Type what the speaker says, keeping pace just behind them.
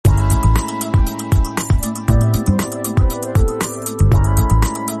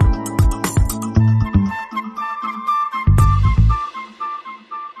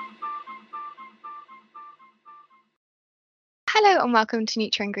and welcome to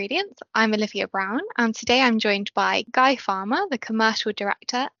Nutra Ingredients. I'm Olivia Brown, and today I'm joined by Guy Farmer, the Commercial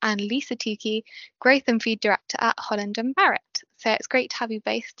Director, and Lisa Tukey, Growth and Feed Director at Holland Barrett. So it's great to have you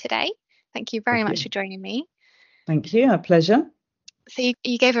both today. Thank you very much for joining me. Thank you, our pleasure. So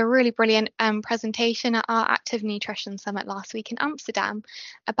you gave a really brilliant presentation at our Active Nutrition Summit last week in Amsterdam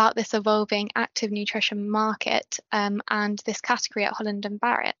about this evolving active nutrition market and this category at Holland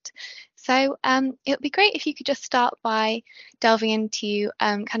Barrett. So it would be great if you could just start by delving into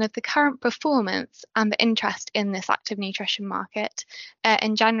kind of the current performance and the interest in this active nutrition market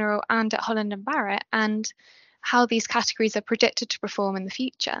in general and at Holland Barrett, and how these categories are predicted to perform in the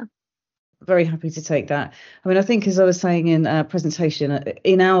future. Very happy to take that. I mean, I think, as I was saying in a presentation,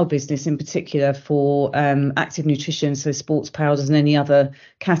 in our business in particular for active nutrition, so sports powders and any other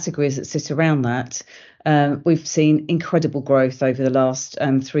categories that sit around that, we've seen incredible growth over the last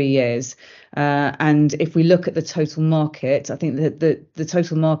 3 years. And if we look at the total market, I think that the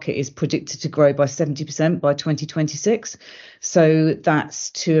total market is predicted to grow by 70% by 2026. So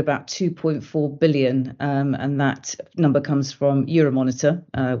that's to about 2.4 billion. And that number comes from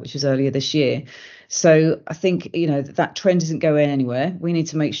Euromonitor, which was earlier this year. So I think, that trend isn't going anywhere. We need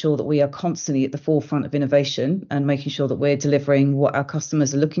to make sure that we are constantly at the forefront of innovation and making sure that we're delivering what our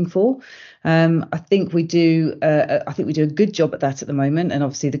customers are looking for. I think we do a good job at that at the moment, and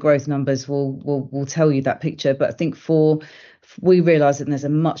obviously the growth numbers will tell you that picture. But I think we realise that there's a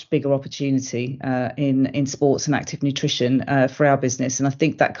much bigger opportunity in sports and active nutrition for our business, and I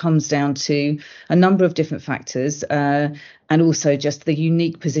think that comes down to a number of different factors, and also just the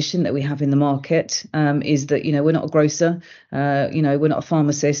unique position that we have in the market. Is that we're not a grocer, we're not a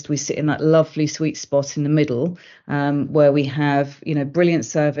pharmacist. We sit in that lovely sweet spot in the middle, where we have brilliant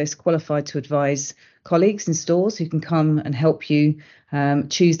service, qualified to advise colleagues in stores who can come and help you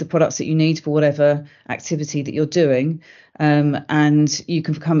choose the products that you need for whatever activity that you're doing. And you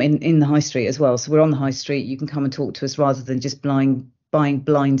can come in the high street as well. So we're on the high street. You can come and talk to us rather than just buying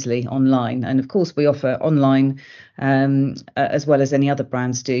blindly online. And of course, we offer online as well as any other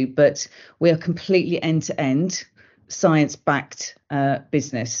brands do. But we are completely end-to-end science-backed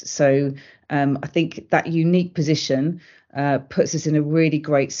business. So I think that unique position puts us in a really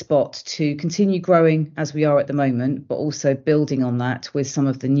great spot to continue growing as we are at the moment, but also building on that with some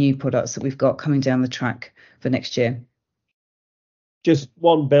of the new products that we've got coming down the track for next year. Just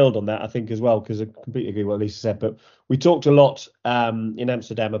one build on that, I think, as well, because I completely agree with what Lisa said. But we talked a lot in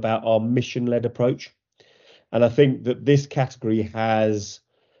Amsterdam about our mission-led approach. And I think that this category has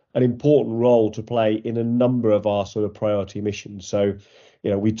an important role to play in a number of our sort of priority missions. So,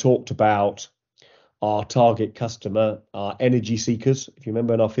 we talked about our target customer, our energy seekers, if you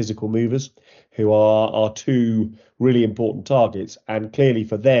remember, and our physical movers, who are our two really important targets. And clearly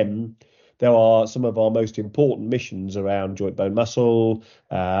for them, there are some of our most important missions around joint bone muscle,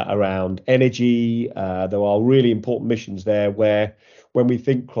 around energy. There are really important missions there where when we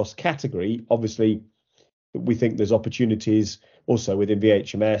think cross-category, obviously we think there's opportunities also within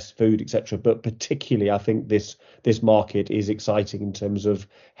VHMS, food, etc. But particularly, I think this market is exciting in terms of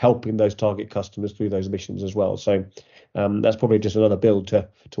helping those target customers through those missions as well. So that's probably just another build to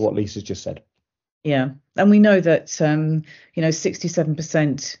what Lisa's just said. Yeah. And we know that,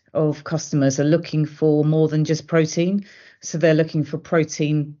 67% of customers are looking for more than just protein. So they're looking for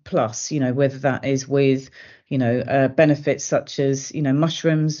protein plus, whether that is with, benefits such as,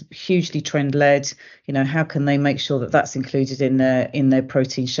 mushrooms, hugely trend led, how can they make sure that that's included in their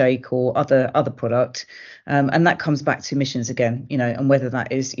protein shake or other product. And that comes back to missions again, and whether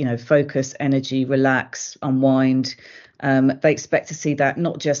that is, focus, energy, relax, unwind. They expect to see that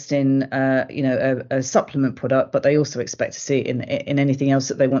not just in, a supplement product, but they also expect to see it in anything else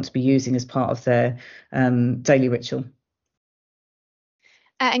that they want to be using as part of their daily ritual.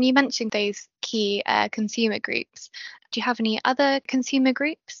 And you mentioned those key consumer groups. Do you have any other consumer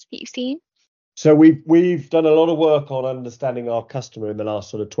groups that you've seen? So we've done a lot of work on understanding our customer in the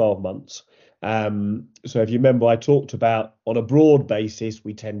last sort of 12 months. So if you remember, I talked about on a broad basis,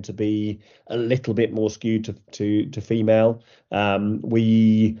 we tend to be a little bit more skewed to female.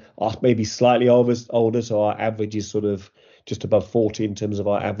 We are maybe slightly older, so our average is sort of just above 40 in terms of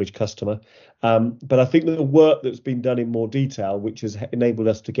our average customer. But I think that the work that's been done in more detail, which has enabled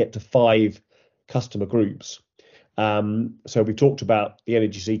us to get to 5 customer groups. So we talked about the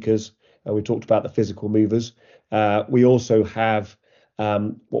energy seekers, we talked about the physical movers. We also have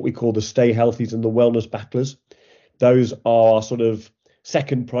what we call the stay healthies and the wellness battlers. Those are our sort of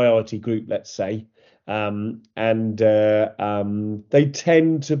second priority group, let's say. And they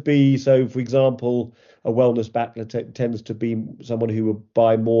tend to be, so for example, a wellness battler tends to be someone who will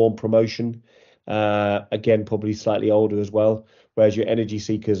buy more on promotion. Again, probably slightly older as well. whereas your energy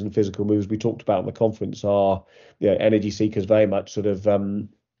seekers and physical movers we talked about in the conference are, energy seekers very much sort of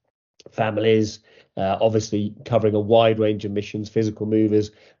families, obviously covering a wide range of missions, physical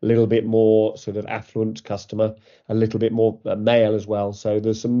movers, a little bit more sort of affluent customer, a little bit more male as well. So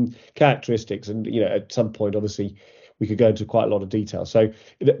there's some characteristics, and at some point, obviously, we could go into quite a lot of detail. So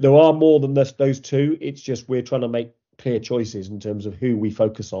there are more than those two. It's just we're trying to make clear choices in terms of who we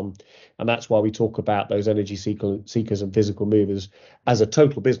focus on, and that's why we talk about those energy seekers and physical movers as a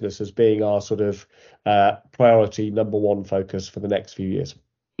total business as being our sort of priority number one focus for the next few years.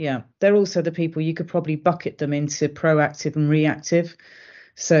 Yeah, they're also the people you could probably bucket them into proactive and reactive.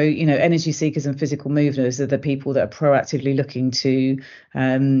 So, energy seekers and physical movers are the people that are proactively looking to,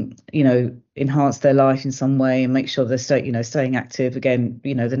 enhance their life in some way and make sure they're staying active. Again,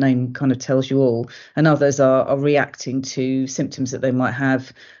 the name kind of tells you all. And others are reacting to symptoms that they might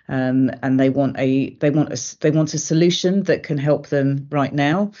have, and they want a solution that can help them right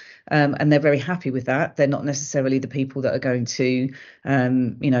now. And they're very happy with that. They're not necessarily the people that are going to,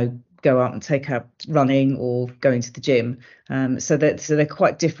 go out and take up running or going to the gym. So they're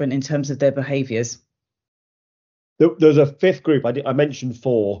quite different in terms of their behaviours. There's a fifth group. I mentioned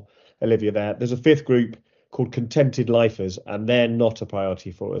four, Olivia, there. There's a fifth group called contented lifers, and they're not a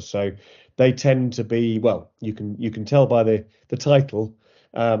priority for us. So they tend to be, well, you can tell by the title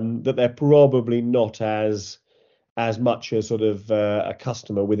that they're probably not as much as sort of a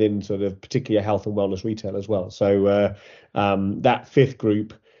customer within sort of particularly health and wellness retail as well. So that fifth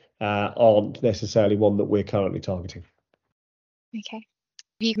group aren't necessarily one that we're currently targeting. Okay.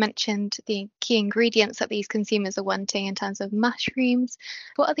 You mentioned the key ingredients that these consumers are wanting in terms of mushrooms.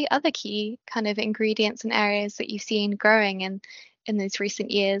 What are the other key kind of ingredients and areas that you've seen growing in those recent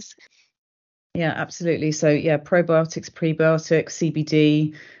years? Yeah, absolutely. So probiotics, prebiotics,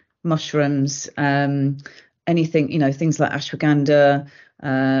 CBD, mushrooms, anything, things like ashwagandha,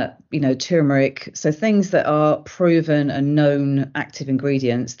 turmeric. So things that are proven and known active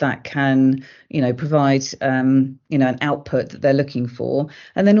ingredients that can, provide, an output that they're looking for.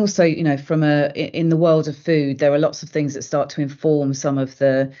 And then also, in the world of food, there are lots of things that start to inform some of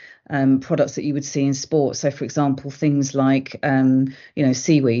the products that you would see in sport. So, for example, things like,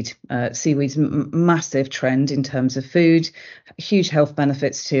 seaweed. Seaweed's massive trend in terms of food, huge health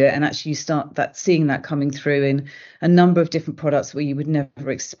benefits to it. And actually you start seeing that coming through in a number of different products where you would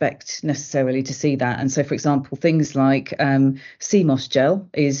never expect necessarily to see that. And so, for example, things like sea moss gel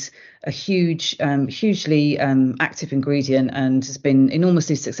is a hugely active ingredient and has been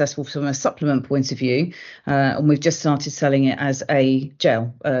enormously successful from a supplement point of view. And we've just started selling it as a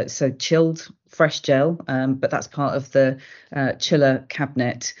gel, so chilled fresh gel, but that's part of the chiller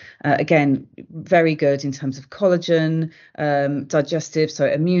cabinet. Again, very good in terms of collagen, digestive, so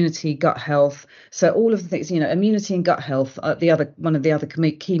immunity, gut health. So all of the things, immunity and gut health are one of the other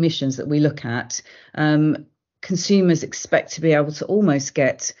key missions that we look at. Consumers expect to be able to almost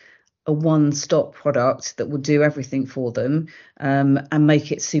get a one-stop product that will do everything for them, and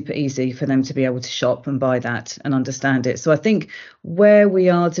make it super easy for them to be able to shop and buy that and understand it. So I think where we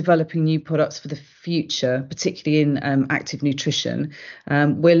are developing new products for the future, particularly in active nutrition,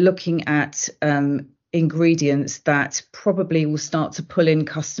 we're looking at ingredients that probably will start to pull in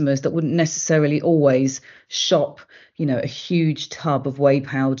customers that wouldn't necessarily always shop a huge tub of whey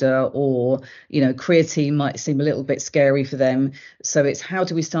powder, or creatine might seem a little bit scary for them. So it's how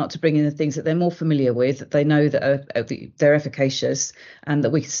do we start to bring in the things that they're more familiar with, that they know that they're efficacious, and that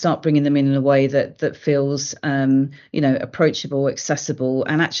we can start bringing them in a way that feels approachable, accessible,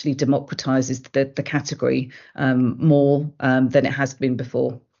 and actually democratizes the category more than it has been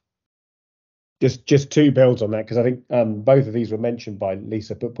before. Just two builds on that, because I think both of these were mentioned by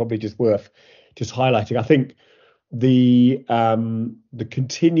Lisa, but probably just worth just highlighting. I think the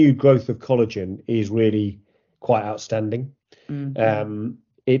continued growth of collagen is really quite outstanding.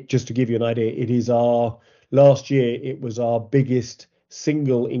 Mm-hmm. Just to give you an idea, last year it was our biggest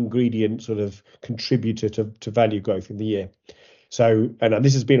single ingredient sort of contributor to value growth in the year. So, and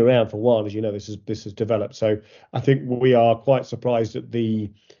this has been around for a while, as you know, this has developed. So I think we are quite surprised at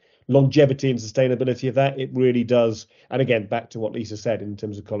the longevity and sustainability of that. It really does. And again, back to what Lisa said in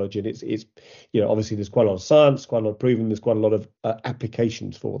terms of collagen, it's obviously there's quite a lot of science, quite a lot of proving, there's quite a lot of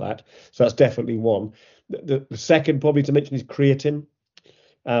applications for that. So that's definitely one. The second probably to mention is creatine.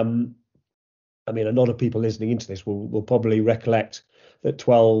 A lot of people listening into this will probably recollect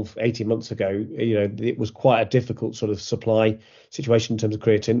that 18 months ago, it was quite a difficult sort of supply situation in terms of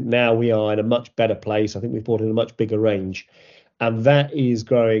creatine. Now we are in a much better place. I think we've brought in a much bigger range. And that is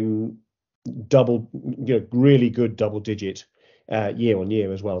growing really good double digit year on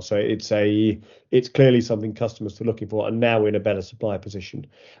year as well. So it's clearly something customers are looking for, and now we're in a better supply position.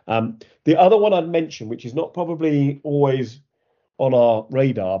 The other one I'd mention, which is not probably always on our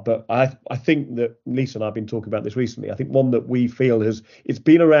radar, but I think that Lisa and I have been talking about this recently. I think one that we feel it's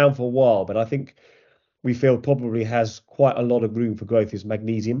been around for a while, but I think we feel probably has quite a lot of room for growth is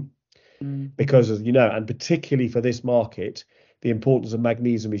magnesium. Because, as you know, and particularly for this market, the importance of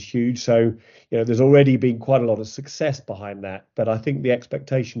magnesium is huge. So, there's already been quite a lot of success behind that. But I think the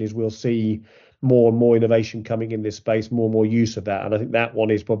expectation is we'll see more and more innovation coming in this space, more and more use of that. And I think that one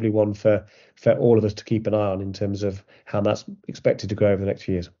is probably one for all of us to keep an eye on in terms of how that's expected to grow over the next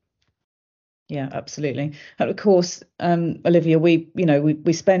few years. Yeah, absolutely. And of course, Olivia, we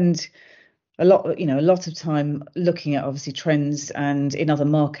spend a lot of time looking at obviously trends and in other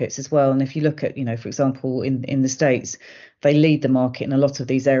markets as well. And if you look at, for example, in the States, they lead the market in a lot of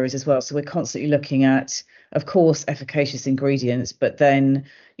these areas as well. So we're constantly looking at, of course, efficacious ingredients, but then,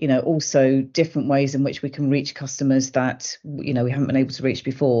 also different ways in which we can reach customers that, we haven't been able to reach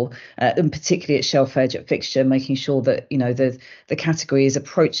before, and particularly at shelf edge, at fixture, making sure that, the category is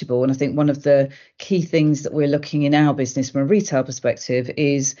approachable. And I think one of the key things that we're looking in our business from a retail perspective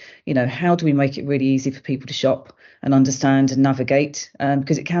is, how do we make it really easy for people to shop and understand and navigate?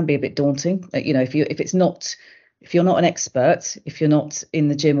 Because it can be a bit daunting. If you're not an expert, if you're not in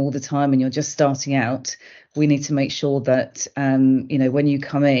the gym all the time and you're just starting out, we need to make sure that, when you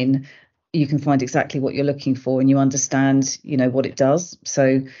come in, you can find exactly what you're looking for and you understand, what it does.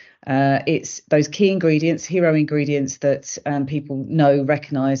 So it's those key ingredients, hero ingredients that people know,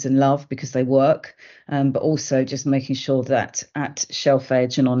 recognise and love because they work, but also just making sure that at shelf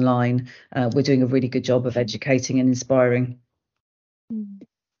edge and online, we're doing a really good job of educating and inspiring.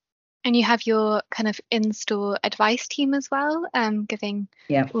 And you have your kind of in-store advice team as well, giving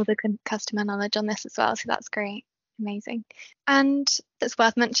all the customer knowledge on this as well. So that's great. Amazing. And it's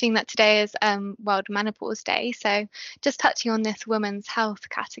worth mentioning that today is World Menopause Day. So just touching on this women's health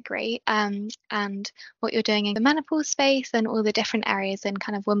category and what you're doing in the menopause space and all the different areas in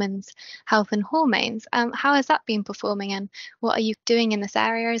kind of women's health and hormones. How has that been performing and what are you doing in this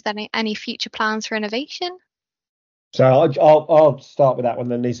area? Is there any future plans for innovation? So I'll start with that one,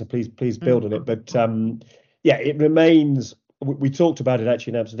 then Lisa, please build on it. But it remains. We talked about it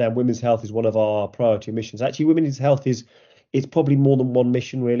actually in Amsterdam. Women's health is one of our priority missions. Actually, women's health it's probably more than one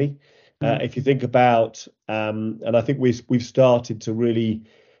mission really. If you think about, and I think we've started to really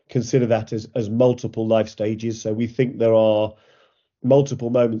consider that as multiple life stages. So we think there are multiple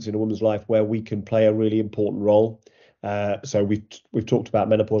moments in a woman's life where we can play a really important role. So we've talked about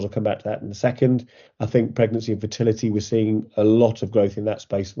menopause. I'll come back to that in a second. I think pregnancy and fertility, we're seeing a lot of growth in that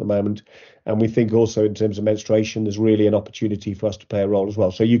space at the moment. And we think also in terms of menstruation, there's really an opportunity for us to play a role as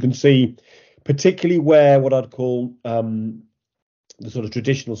well. So you can see, particularly where what I'd call the sort of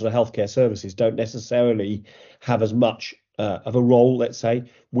traditional sort of healthcare services don't necessarily have as much of a role, let's say.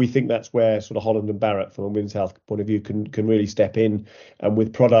 We think that's where sort of Holland Barrett, from a women's health point of view, can really step in, and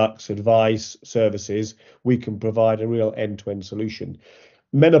with products, advice, services, we can provide a real end-to-end solution.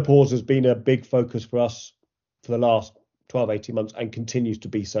 Menopause has been a big focus for us for the last 12-18 months and continues to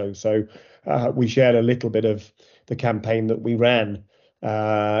be so. So we shared a little bit of the campaign that we ran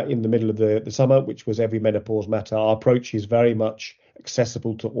in the middle of the summer, which was Every Menopause Matter. Our approach is very much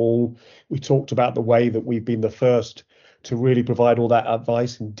accessible to all. We talked about the way that we've been the first to really provide all that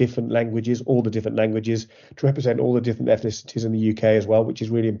advice in different languages, all the different languages, to represent all the different ethnicities in the UK as well, which is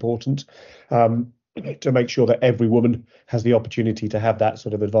really important, to make sure that every woman has the opportunity to have that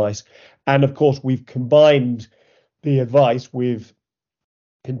sort of advice. And of course, we've combined the advice with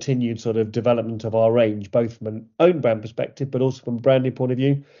continued sort of development of our range, both from an own brand perspective, but also from a branding point of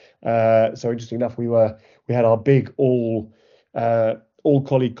view. So interesting enough, we had our big all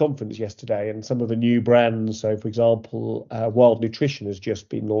colleague conference yesterday, and some of the new brands. So, for example, Wild Nutrition has just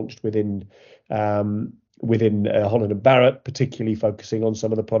been launched within Holland Barrett, particularly focusing on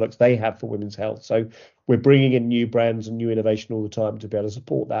some of the products they have for women's health. So we're bringing in new brands and new innovation all the time to be able to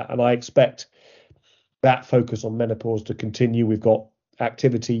support that. And I expect that focus on menopause to continue. We've got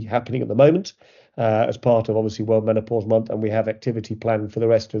activity happening at the moment as part of obviously World Menopause Month, and we have activity planned for the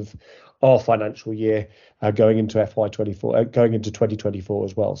rest of our financial year going into FY24, going into 2024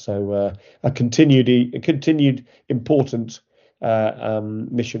 as well. So a continued important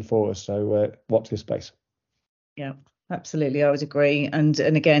mission for us. So watch this space. Yeah, absolutely, I would agree. And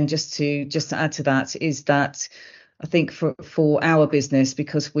again, just to add to that, is that I think for our business,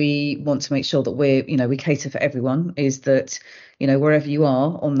 because we want to make sure that we cater for everyone, is that, wherever you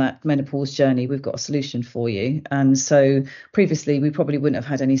are on that menopause journey, we've got a solution for you. And so previously we probably wouldn't have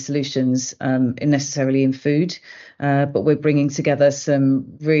had any solutions necessarily in food, but we're bringing together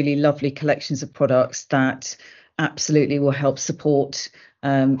some really lovely collections of products that absolutely will help support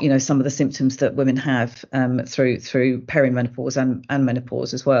some of the symptoms that women have through perimenopause and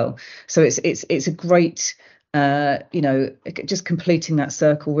menopause as well. So it's a great just completing that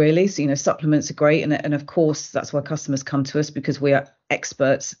circle really. So supplements are great, and of course that's why customers come to us, because we are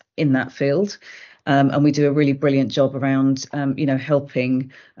experts in that field. And we do a really brilliant job around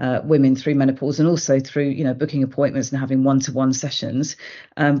helping women through menopause, and also through booking appointments and having one-to-one sessions.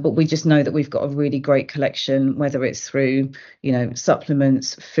 But we just know that we've got a really great collection, whether it's through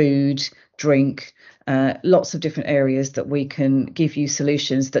supplements, food, drink, lots of different areas that we can give you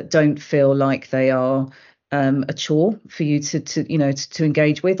solutions that don't feel like they are a chore for you to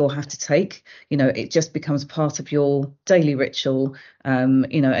engage with or have to take. It just becomes part of your daily ritual. And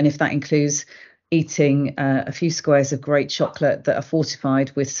if that includes eating a few squares of great chocolate that are fortified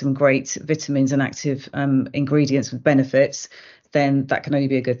with some great vitamins and active ingredients with benefits, then that can only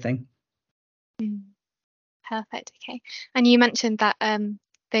be a good thing. Perfect. Okay. And you mentioned that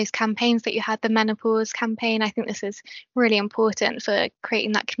those campaigns that you had, the menopause campaign, I think this is really important for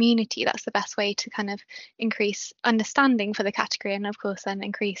creating that community. That's the best way to kind of increase understanding for the category, and of course then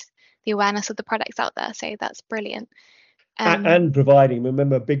increase the awareness of the products out there. So that's brilliant. And providing,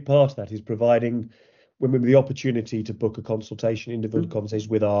 remember, a big part of that is providing women with the opportunity to book a consultation, individual conversations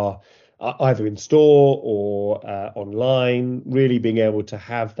with our either in store or online, really being able to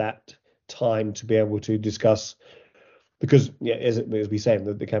have that time to be able to discuss. Because as we say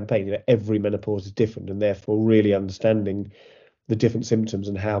in the campaign, every menopause is different, and therefore really understanding the different symptoms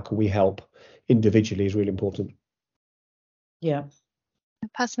and how can we help individually is really important. Yeah.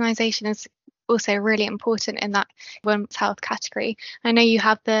 Personalization is also really important in that women's health category. I know you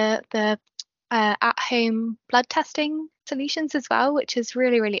have the at-home blood testing solutions as well, which is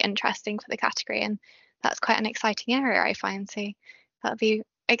really, really interesting for the category, and that's quite an exciting area, I find. So that'll be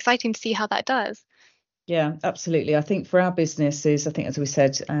exciting to see how that does. Yeah, absolutely. I think for our businesses, I think as we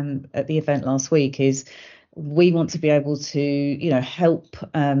said at the event last week, is we want to be able to, help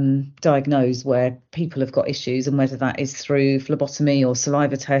diagnose where people have got issues, and whether that is through phlebotomy or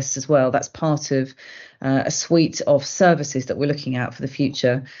saliva tests as well. That's part of a suite of services that we're looking at for the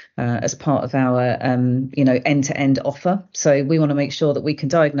future as part of our, end-to-end offer. So we want to make sure that we can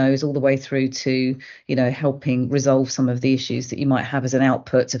diagnose all the way through to, helping resolve some of the issues that you might have as an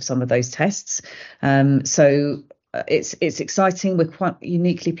output of some of those tests. So it's exciting. We're quite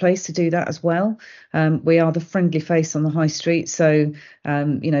uniquely placed to do that as well. We are the friendly face on the high street, so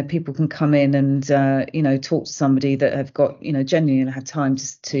people can come in and talk to somebody that have got genuinely had time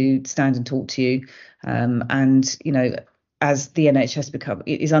to stand and talk to you. And as the NHS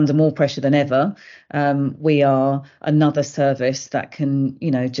is under more pressure than ever, we are another service that can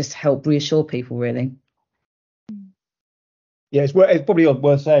just help reassure people really. Yeah, it's probably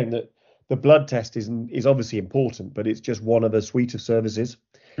worth saying that the blood test is obviously important, but it's just one of the suite of services.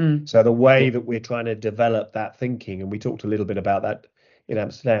 So the way that we're trying to develop that thinking, and we talked a little bit about that in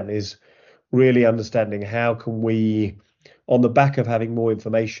Amsterdam, is really understanding how can we, on the back of having more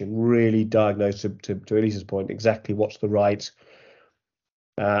information, really diagnose, to Elisa's point, exactly what's the right.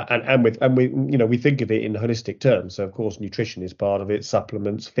 And we think of it in holistic terms. So of course nutrition is part of it,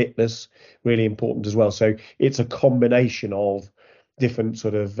 supplements, fitness, really important as well. So it's a combination of different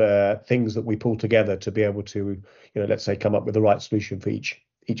sort of things that we pull together to be able to, let's say, come up with the right solution for each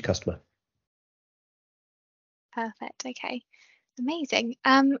customer. Perfect. Okay. Amazing.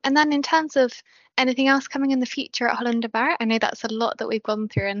 And then in terms of anything else coming in the future at Holland Barrett, I know that's a lot that we've gone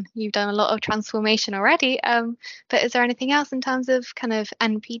through and you've done a lot of transformation already. But is there anything else in terms of kind of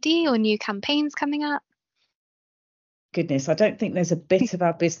NPD or new campaigns coming up? Goodness, I don't think there's a bit of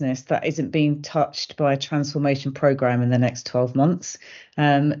our business that isn't being touched by a transformation program in the next 12 months.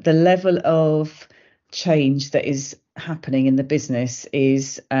 The level of change that is happening in the business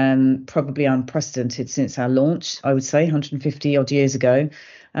is probably unprecedented since our launch, I would say 150 odd years ago.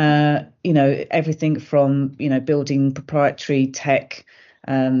 Everything from building proprietary tech,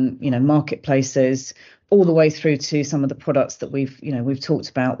 marketplaces, all the way through to some of the products that we've talked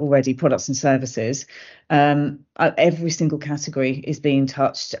about already, products and services. Every single category is being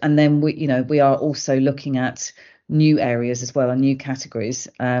touched, and then we are also looking at new areas as well, and new categories,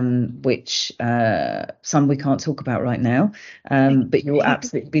 which some we can't talk about right now, but you'll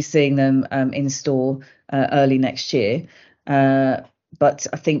absolutely be seeing them in store early next year. But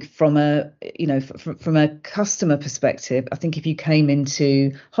I think from a from a customer perspective, I think if you came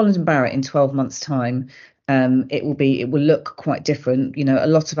into Holland Barrett in 12 months' time, it will look quite different. A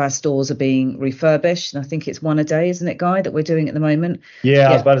lot of our stores are being refurbished, and I think it's one a day, isn't it, Guy, that we're doing at the moment? Yeah,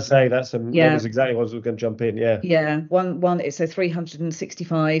 I was about to say that was exactly what I was going to jump in. Yeah, it's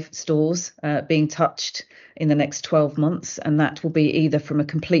 365 stores being touched in the next 12 months, and that will be either from a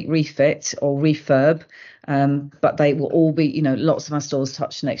complete refit or refurb. But they will all be, lots of our stores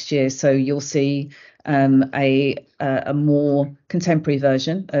touched next year. So you'll see a more contemporary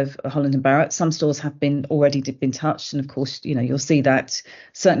version of Holland and Barrett. Some stores have already been touched, and of course, you'll see that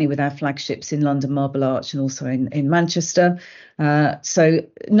certainly with our flagships in London, Marble Arch, and also in Manchester. So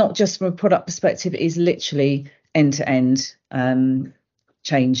not just from a product perspective, it is literally end-to-end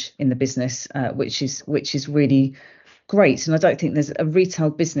change in the business, which is really great. And I don't think there's a retail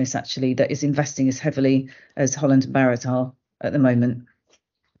business actually that is investing as heavily as Holland and Barrett are at the moment.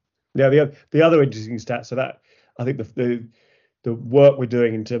 Yeah, the other interesting stat, so that I think the work we're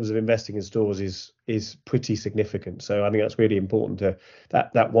doing in terms of investing in stores is pretty significant. So I think that's really important.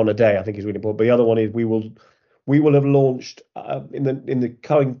 That one a day I think is really important. But the other one is we will have launched in the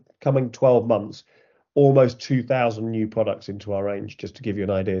coming 12 months almost 2,000 new products into our range, just to give you an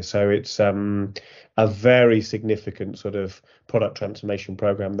idea. So it's a very significant sort of product transformation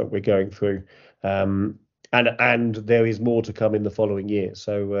program that we're going through. And there is more to come in the following year.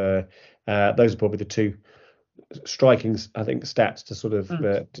 So those are probably the two striking, I think, stats to sort of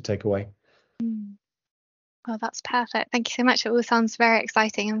to take away. Well, that's perfect. Thank you so much. It all sounds very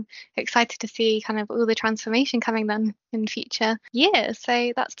exciting. I'm excited to see kind of all the transformation coming then in future years.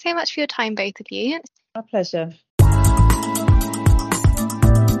 So that's so much for your time, both of you. My pleasure.